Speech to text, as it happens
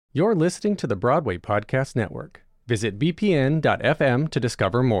You're listening to the Broadway Podcast Network. Visit bpn.fm to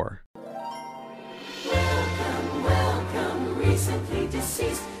discover more. Welcome, recently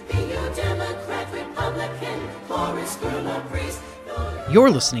deceased, be you Democrat, Republican, chorus, girl, or priest. You're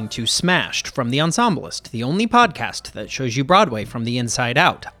listening to Smashed from The Ensemblist, the only podcast that shows you Broadway from the inside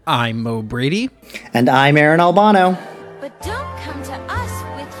out. I'm Mo Brady. And I'm Aaron Albano. But don't come to us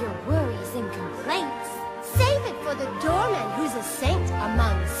with your worries and complaints. Save it for the doorman who's a saint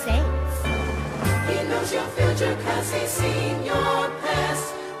among saints. He knows your future cause he's seen your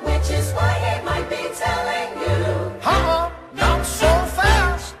past, which is why he might be telling you, not so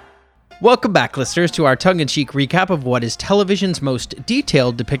fast. Welcome back, listeners, to our tongue-in-cheek recap of what is television's most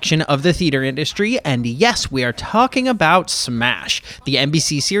detailed depiction of the theater industry. And yes, we are talking about Smash, the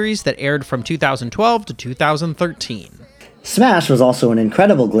NBC series that aired from 2012 to 2013. Smash was also an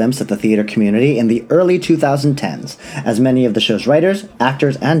incredible glimpse at the theater community in the early 2010s, as many of the show's writers,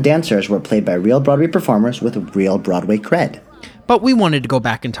 actors, and dancers were played by real Broadway performers with real Broadway cred. But we wanted to go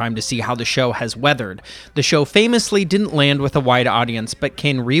back in time to see how the show has weathered. The show famously didn't land with a wide audience, but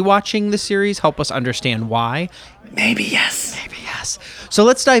can rewatching the series help us understand why? Maybe yes. Maybe yes. So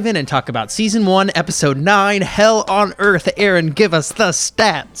let's dive in and talk about Season 1, Episode 9, Hell on Earth. Aaron, give us the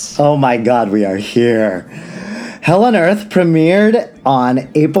stats. Oh my god, we are here. Hell on Earth premiered on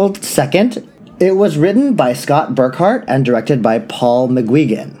April 2nd. It was written by Scott Burkhart and directed by Paul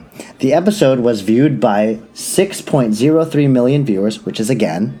McGuigan. The episode was viewed by 6.03 million viewers, which is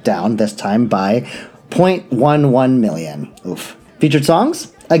again down, this time by 0.11 million. Oof. Featured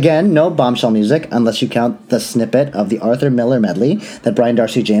songs? Again, no bombshell music, unless you count the snippet of the Arthur Miller medley that Brian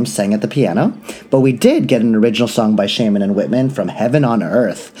Darcy James sang at the piano. But we did get an original song by Shaman and Whitman from Heaven on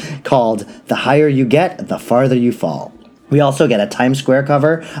Earth, called The Higher You Get, The Farther You Fall. We also get a Times Square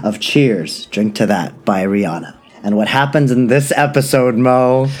cover of Cheers, Drink to That by Rihanna. And what happens in this episode,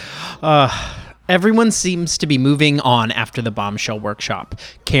 Mo? Everyone seems to be moving on after the bombshell workshop.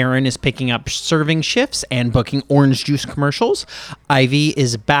 Karen is picking up serving shifts and booking orange juice commercials. Ivy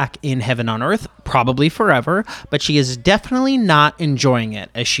is back in Heaven on Earth, probably forever, but she is definitely not enjoying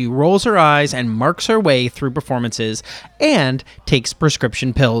it as she rolls her eyes and marks her way through performances and takes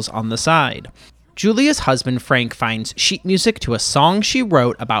prescription pills on the side. Julia's husband, Frank, finds sheet music to a song she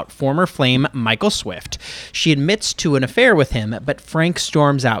wrote about former Flame Michael Swift. She admits to an affair with him, but Frank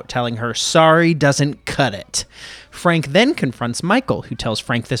storms out, telling her sorry doesn't cut it. Frank then confronts Michael, who tells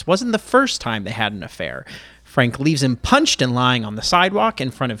Frank this wasn't the first time they had an affair. Frank leaves him punched and lying on the sidewalk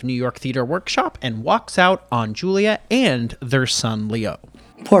in front of New York Theater Workshop and walks out on Julia and their son, Leo.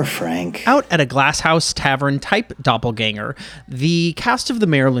 Poor Frank. Out at a glasshouse tavern type doppelganger, the cast of the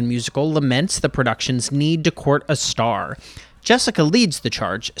Marilyn musical laments the production's need to court a star. Jessica leads the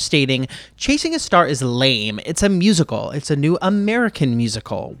charge, stating, "Chasing a star is lame. It's a musical. It's a new American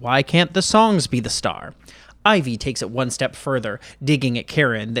musical. Why can't the songs be the star?" Ivy takes it one step further, digging at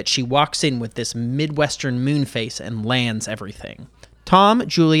Karen that she walks in with this Midwestern moon face and lands everything. Tom,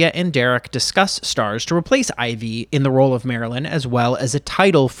 Julia, and Derek discuss stars to replace Ivy in the role of Marilyn, as well as a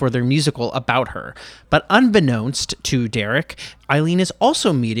title for their musical about her. But unbeknownst to Derek, Eileen is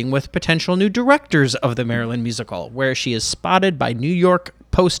also meeting with potential new directors of the Marilyn musical, where she is spotted by New York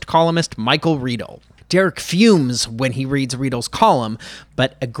Post columnist Michael Riedel. Derek fumes when he reads Riedel's column,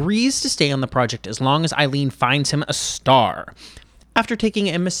 but agrees to stay on the project as long as Eileen finds him a star. After taking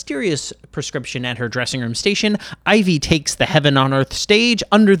a mysterious prescription at her dressing room station, Ivy takes the Heaven on Earth stage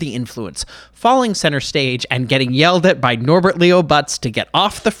under the influence, falling center stage and getting yelled at by Norbert Leo Butz to get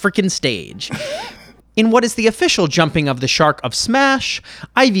off the frickin' stage. In what is the official jumping of the shark of Smash,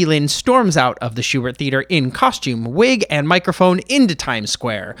 Ivy Lynn storms out of the Schubert Theater in costume, wig, and microphone into Times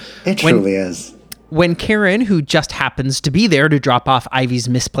Square. It truly is. When Karen, who just happens to be there to drop off Ivy's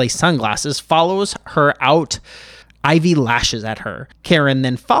misplaced sunglasses, follows her out, Ivy lashes at her. Karen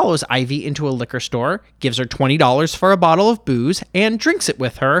then follows Ivy into a liquor store, gives her $20 for a bottle of booze, and drinks it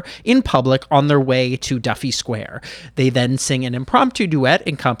with her in public on their way to Duffy Square. They then sing an impromptu duet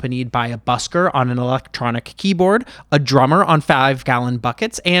accompanied by a busker on an electronic keyboard, a drummer on 5-gallon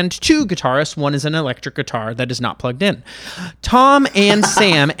buckets, and 2 guitarists. One is an electric guitar that is not plugged in. Tom and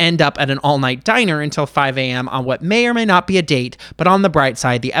Sam end up at an all-night diner until 5 a.m. on what may or may not be a date, but on the bright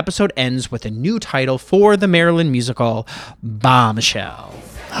side, the episode ends with a new title for the Marilyn musical, Bombshell.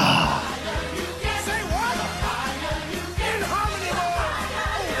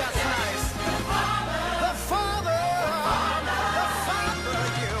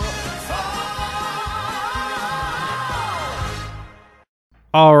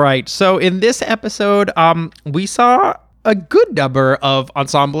 All right, so in this episode, we saw a good number of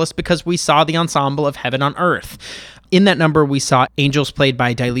ensemblists because we saw the ensemble of Heaven on Earth. In that number, we saw Angels played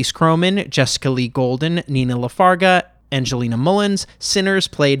by Dilise Croman, Jessica Lee Golden, Nina LaFarga, Angelina Mullins, Sinners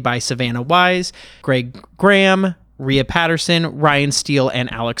played by Savannah Wise, Greg Graham, Rhea Patterson, Ryan Steele, and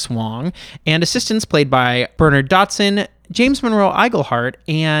Alex Wong, and assistants played by Bernard Dotson, James Monroe Iglehart,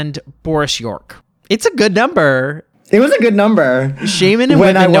 and Boris York. It's a good number. It was a good number. Shaman and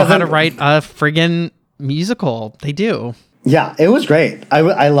women know how to write a friggin' musical. They do. Yeah, it was great.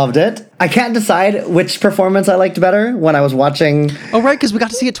 I loved it. I can't decide which performance I liked better when I was watching. Oh, right, because we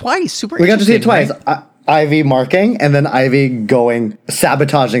got to see it twice. Super We got to see it twice. Right? Ivy marking and then Ivy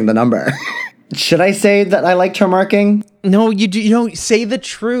sabotaging the number. Should I say that I liked her marking? No, you do. You know, say the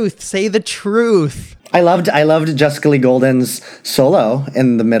truth. Say the truth. I loved Jessica Lee Golden's solo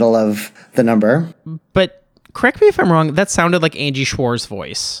in the middle of the number. But correct me if I'm wrong. That sounded like Angie Schwartz's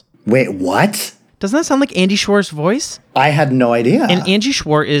voice. Wait, what? Doesn't that sound like Angie Schwartz's voice? I had no idea. And Angie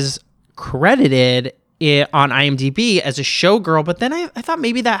Schwartz is credited on IMDb as a showgirl, but then I thought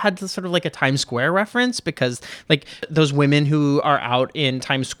maybe that had sort of like a Times Square reference because like those women who are out in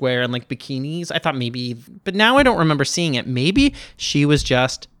Times Square in like bikinis, I thought maybe, but now I don't remember seeing it. Maybe she was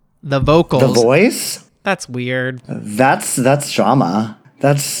just the vocals. The voice? That's weird. That's drama.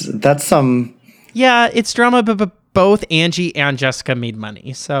 That's some... Yeah, it's drama, but both Angie and Jessica made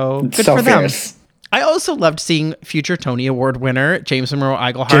money, so good so for them. fierce. I also loved seeing future Tony Award winner James Monroe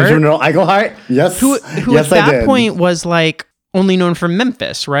Iglehart. James Monroe Iglehart? Yes. Who yes, at that point was like only known from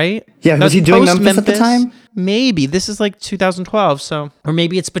Memphis, right? Yeah, was he doing Memphis at the time? Maybe. This is like 2012, so or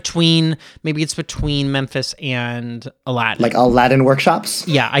maybe it's between Memphis and Aladdin. Like Aladdin workshops?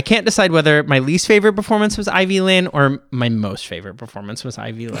 Yeah, I can't decide whether my least favorite performance was Ivy Lynn or my most favorite performance was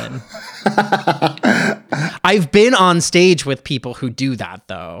Ivy Lynn. I've been on stage with people who do that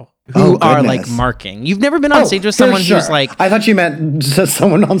though. Who are like marking. You've never been on stage with someone who's like... I thought you meant just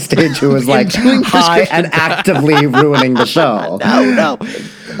someone on stage who was like high and actively ruining the show. No.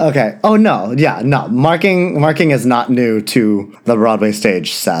 Okay. Oh, no. Yeah, no. Marking is not new to the Broadway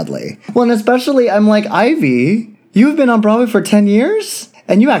stage, sadly. Well, and especially, I'm like, Ivy, you've been on Broadway for 10 years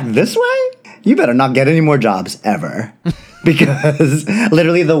and you act this way? You better not get any more jobs ever. Because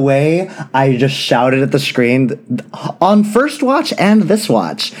literally the way I just shouted at the screen on first watch and this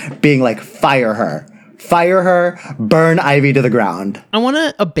watch, being like, fire her, burn Ivy to the ground. I want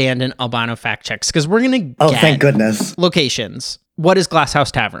to abandon Albano fact checks because we're going to get... Oh, thank goodness. Locations. What is Glass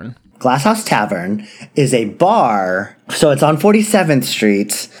House Tavern? Glass House Tavern is a bar. So it's on 47th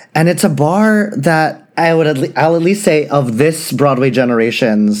Street. And it's a bar that I'll at least say of this Broadway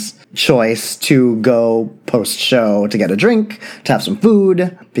generation's choice to go post-show to get a drink, to have some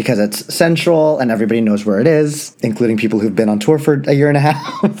food, because it's central and everybody knows where it is, including people who've been on tour for a year and a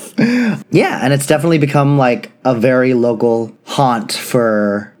half. Yeah, and it's definitely become like a very local haunt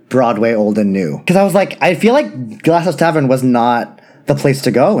for Broadway old and new. Because I was like, I feel like Glass House Tavern was not the place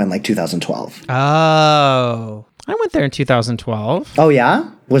to go in like 2012. Oh, I went there in 2012. Oh,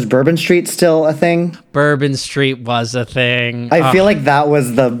 yeah? Was Bourbon Street still a thing? Bourbon Street was a thing. I feel like that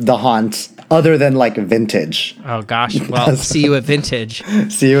was the haunt, other than like Vintage. Oh, gosh. Well, see you at Vintage.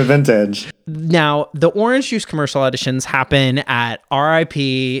 See you at Vintage. Now, the Orange Juice commercial auditions happen at RIP,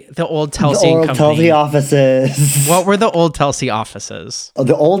 the old Telsey The old Company. Telsey offices. What were the old Telsey offices?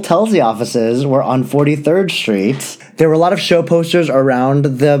 The old Telsey offices were on 43rd Street. There were a lot of show posters around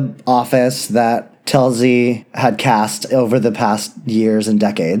the office that Telsey had cast over the past years and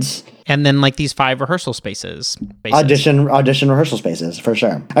decades. And then like these 5 rehearsal spaces. Audition rehearsal spaces, for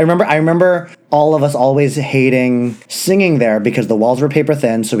sure. I remember all of us always hating singing there because the walls were paper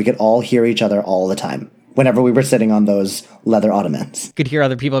thin, so we could all hear each other all the time whenever we were sitting on those leather ottomans. You could hear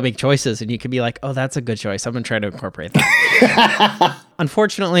other people make choices and you could be like, oh, that's a good choice. I'm going to try to incorporate that.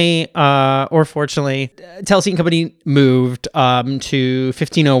 Unfortunately, or fortunately, Telsey Company moved to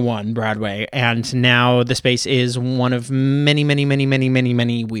 1501 Broadway, and now the space is one of many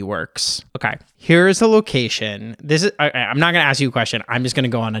WeWorks. Okay, here's the location. This is I'm not going to ask you a question. I'm just going to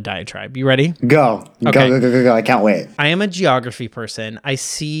go on a diatribe. You ready? Go. Okay. Go. I can't wait. I am a geography person. I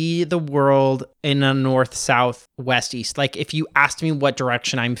see the world in a north, south, west, east. Like if you asked me what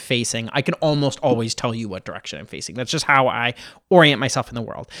direction I'm facing, I can almost always tell you what direction I'm facing. That's just how I orient myself in the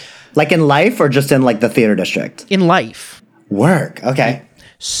world. Like in life or just in like the theater district? In life. Work. Okay.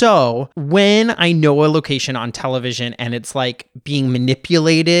 So when I know a location on television and it's like being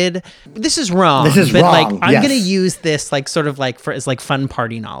manipulated, this is wrong. This is but wrong. Like I'm yes. gonna use this like sort of like for as like fun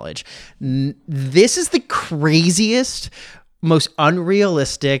party knowledge. This is the craziest, most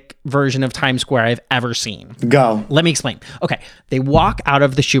unrealistic version of Times Square I've ever seen. Go. Let me explain. Okay, they walk out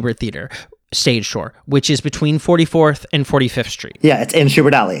of the Schubert Theater. stage door, which is between 44th and 45th Street. Yeah, it's in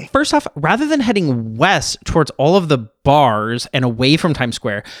Schubert Alley. First off, rather than heading west towards all of the bars and away from Times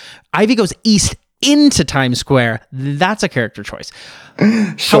Square, Ivy goes east into Times Square. That's a character choice.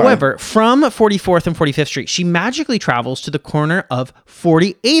 Sure. However, from 44th and 45th Street, she magically travels to the corner of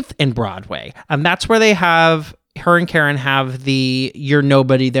 48th and Broadway. And that's where they have, her and Karen have the "you're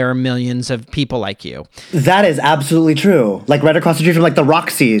nobody, there are millions of people like you." That is absolutely true. Like right across the street from like the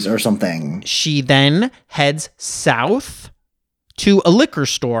Roxy's or something. She then heads south to a liquor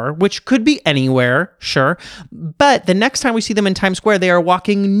store, which could be anywhere, sure. But the next time we see them in Times Square, they are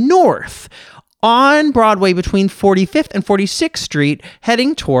walking north on Broadway between 45th and 46th Street,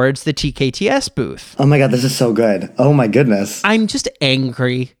 heading towards the TKTS booth. Oh my God, this is so good. Oh my goodness. I'm just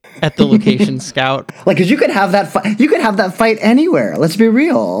angry at the location scout. Like, cause you could have that you could have that fight anywhere. Let's be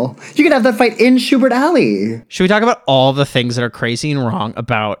real. You could have that fight in Schubert Alley. Should we talk about all the things that are crazy and wrong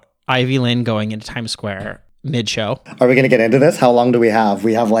about Ivy Lynn going into Times Square mid-show? Are we gonna get into this? How long do we have?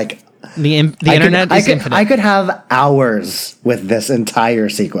 We have like The internet is infinite. I could have hours with this entire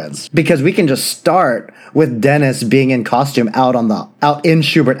sequence because we can just start with Dennis being in costume out in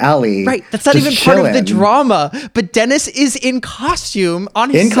Schubert Alley. Right, that's not just even part of the chilling. drama. But Dennis is in costume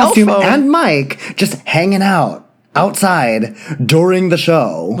on his In cell costume phone. and Mike just hanging out outside during the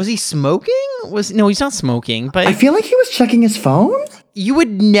show. Was he smoking? No, he's not smoking. But I feel like he was checking his phone. you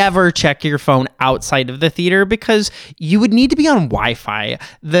would never check your phone outside of the theater because you would need to be on Wi-Fi.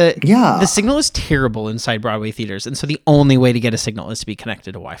 The signal is terrible inside Broadway theaters, and so the only way to get a signal is to be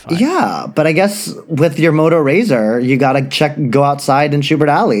connected to Wi-Fi. Yeah, but I guess with your Moto Razr, you gotta go outside in Schubert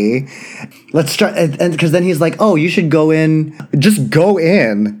Alley. Let's start, and because then he's like, "Oh, you should just go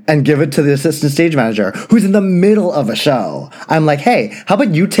in and give it to the assistant stage manager who's in the middle of a show." I'm like, "Hey, how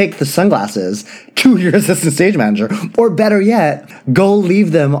about you take the sunglasses to your assistant stage manager, or better yet, go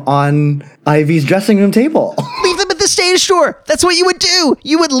leave them on Ivy's dressing room table." Leave them at the stage door. That's what you would do.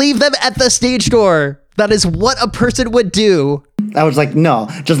 You would leave them at the stage door. That is what a person would do. I was like, no,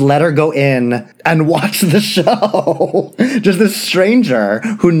 just let her go in and watch the show. Just this stranger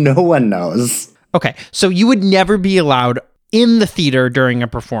who no one knows. Okay, so you would never be allowed in the theater during a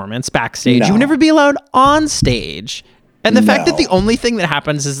performance backstage. No. You would never be allowed on stage. And the fact that No. the only thing that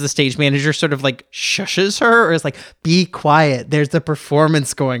happens is the stage manager sort of like shushes her or is like, be quiet. There's a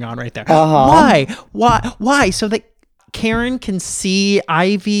performance going on right there. Why? Why? So that Karen can see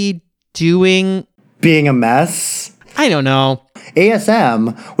Ivy doing... Being a mess. I don't know.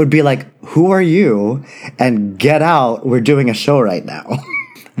 ASM would be like, who are you? And get out. We're doing a show right now.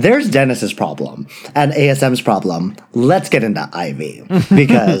 There's Dennis's problem and ASM's problem. Let's get into Ivy.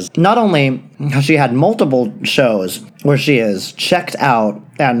 Because not only has she had multiple shows where she is checked out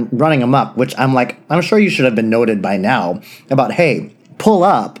and running amok, which I'm sure you should have been noted by now about, hey, pull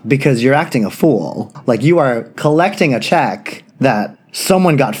up because you're acting a fool. Like you are collecting a check that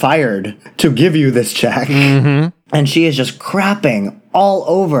someone got fired to give you this check. Mm-hmm. And she is just crapping all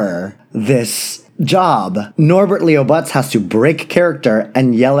over this job. Norbert Leo Butz has to break character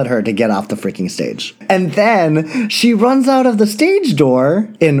and yell at her to get off the freaking stage. And then she runs out of the stage door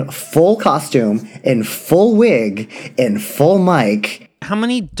in full costume, in full wig, in full mic. How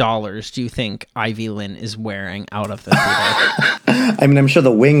many dollars do you think Ivy Lynn is wearing out of the theater? I mean, I'm sure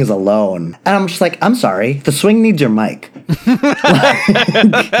the wings alone. And I'm just like, I'm sorry, the swing needs your mic.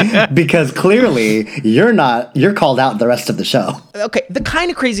 Because clearly you're called out the rest of the show. Okay, the kind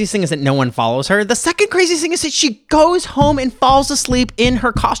of craziest thing is that no one follows her. The second craziest thing is that she goes home and falls asleep in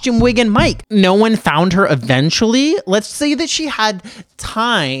her costume, wig, and mic. No one found her eventually. Let's say that she had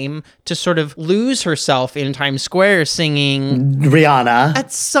time to sort of lose herself in Times Square singing. Rihanna.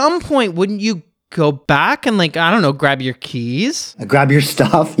 At some point, wouldn't you go back and grab your keys? Grab your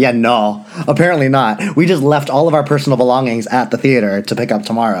stuff? Yeah, no. Apparently not. We just left all of our personal belongings at the theater to pick up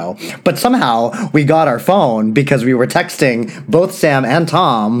tomorrow. But somehow we got our phone because we were texting both Sam and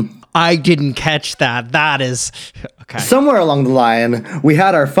Tom. I didn't catch that. That is... Okay. Somewhere along the line, we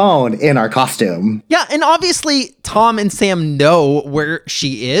had our phone in our costume. Yeah, and obviously Tom and Sam know where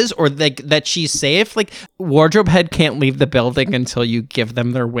she is or that she's safe. Like, wardrobe head can't leave the building until you give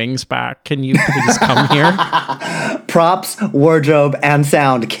them their wings back. Can you please come here? Props, wardrobe, and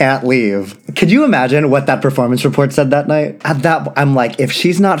sound can't leave. Could you imagine what that performance report said that night? At that, I'm like, if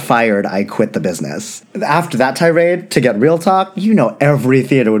she's not fired, I quit the business. After that tirade, to get real talk, every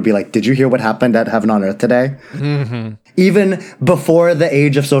theater would be like, did you hear what happened at Heaven on Earth today? Mm-hmm. Even before the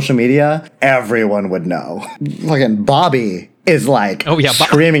age of social media, everyone would know. Fucking Bobby is like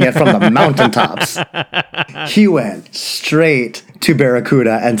screaming it from the mountaintops. He went straight to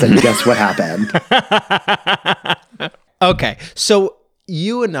Barracuda and said, guess what happened? Okay, so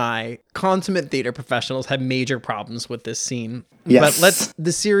You and I, consummate theater professionals, have major problems with this scene. Yes. But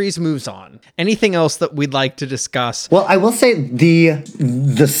the series moves on. Anything else that we'd like to discuss? Well, I will say the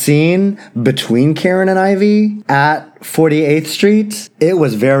scene between Karen and Ivy at 48th Street, it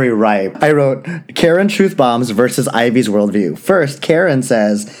was very ripe. I wrote Karen truth bombs versus Ivy's worldview. First, Karen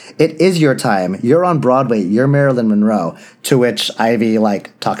says, "It is your time. You're on Broadway. You're Marilyn Monroe." To which Ivy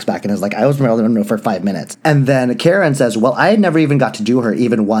talks back and is like, "I was Marilyn Monroe for 5 minutes." And then Karen says, "Well, I never even got to do her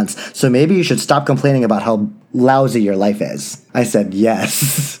even once. So maybe you should stop complaining about how lousy your life is." I said,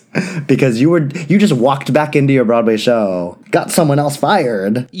 yes. Because you just walked back into your Broadway show, got someone else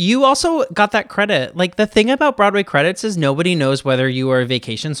fired. You also got that credit. Like, the thing about Broadway credits is nobody knows whether you were a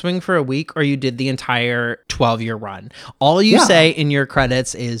vacation swing for a week or you did the entire 12-year run. All you say in your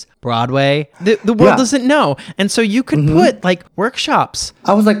credits is Broadway. The world doesn't know. And so you could put workshops.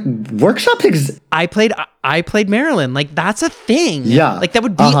 I was like, workshop I played Marilyn. Like, that's a thing. Yeah. Like, that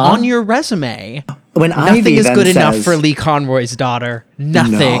would be on your resume. When Nothing Ivy is then good enough says- for Lee Conroy's daughter.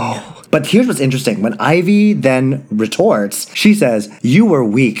 Nothing. No. But here's what's interesting. When Ivy then retorts, she says, "You were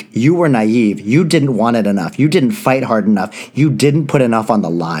weak. You were naive. You didn't want it enough. You didn't fight hard enough. You didn't put enough on the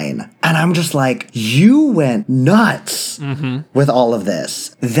line." And I'm just like, you went nuts with all of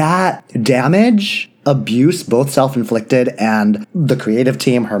this. That damage, abuse, both self-inflicted and the creative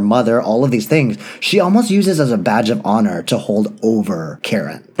team, her mother, all of these things, she almost uses as a badge of honor to hold over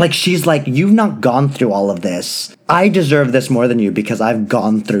Karen. Like, she's like, "You've not gone through all of this. I deserve this more than you because I've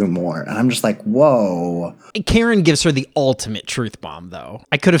gone through more." And I'm just like, whoa. Karen gives her the ultimate truth bomb, though.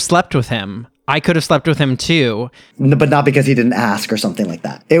 I could have slept with him. I could have slept with him too. No, but not because he didn't ask or something like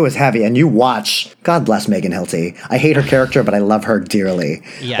that. It was heavy. And you watch, God bless Megan Hilty. I hate her character, but I love her dearly.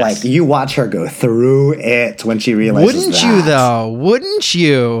 Yes. Like, you watch her go through it when she realizes Wouldn't you, though? Wouldn't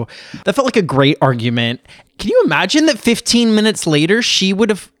you? That felt like a great argument. Can you imagine that 15 minutes later, she would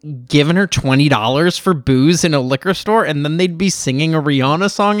have given her $20 for booze in a liquor store and then they'd be singing a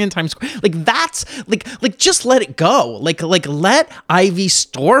Rihanna song in Times Square? Like, that's like just let it go. Like let Ivy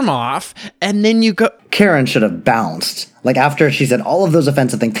storm off and then you go. Karen should have bounced. Like, after she said all of those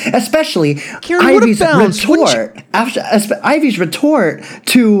offensive things, especially Karen would have Ivy's bounced, retort. Ivy's retort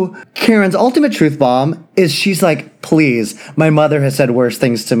to Karen's ultimate truth bomb is she's like, "Please, my mother has said worse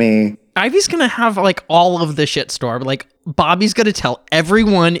things to me." Ivy's gonna have all of the shitstorm. Like, Bobby's gonna tell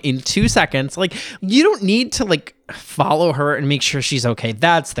everyone in 2 seconds. Like, you don't need to follow her and make sure she's okay.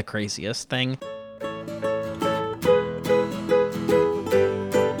 That's the craziest thing.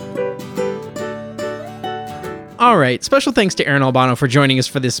 All right, special thanks to Aaron Albano for joining us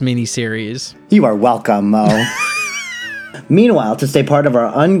for this mini-series. You are welcome, Mo. Meanwhile, to stay part of our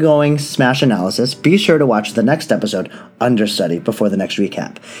ongoing Smash analysis, be sure to watch the next episode, Understudy, before the next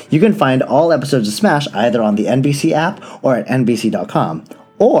recap. You can find all episodes of Smash either on the NBC app or at NBC.com.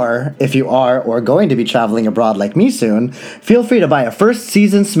 Or, if you are or going to be traveling abroad like me soon, feel free to buy a first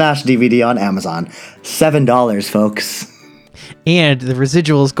season Smash DVD on Amazon. $7, folks. And the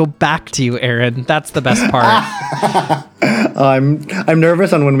residuals go back to you, Aaron. That's the best part. I'm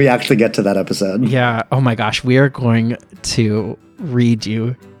nervous on when we actually get to that episode. Yeah. Oh my gosh. We are going to read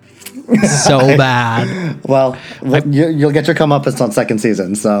you so bad. Well, you'll get your comeuppance on second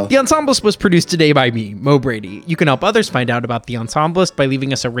season, so. The Ensemblist was produced today by me, Mo Brady. You can help others find out about The Ensemblist by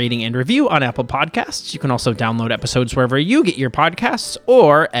leaving us a rating and review on Apple Podcasts. You can also download episodes wherever you get your podcasts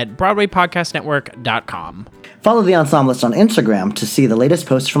or at BroadwayPodcastNetwork.com. Follow The Ensemblist on Instagram to see the latest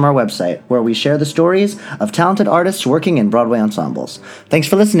posts from our website, where we share the stories of talented artists working in Broadway ensembles. Thanks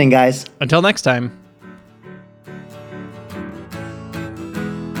for listening, guys. Until next time.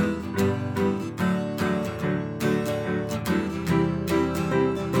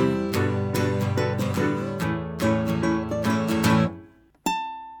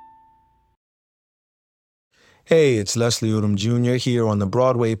 Hey, it's Leslie Odom Jr. here on the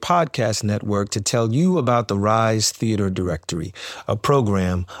Broadway Podcast Network to tell you about the Rise Theater Directory, a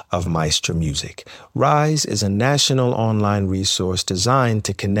program of Maestro Music. Rise is a national online resource designed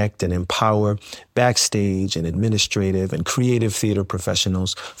to connect and empower backstage and administrative and creative theater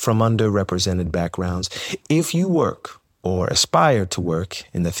professionals from underrepresented backgrounds. If you work or aspire to work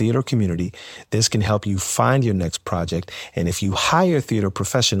in the theater community, this can help you find your next project. And if you hire theater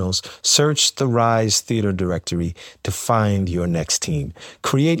professionals, search the Rise Theater Directory to find your next team.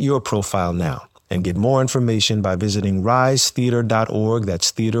 Create your profile now and get more information by visiting risetheater.org. That's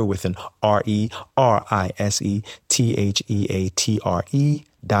theater with an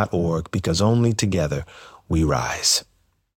RERISETHEATRE.org, because only together we rise.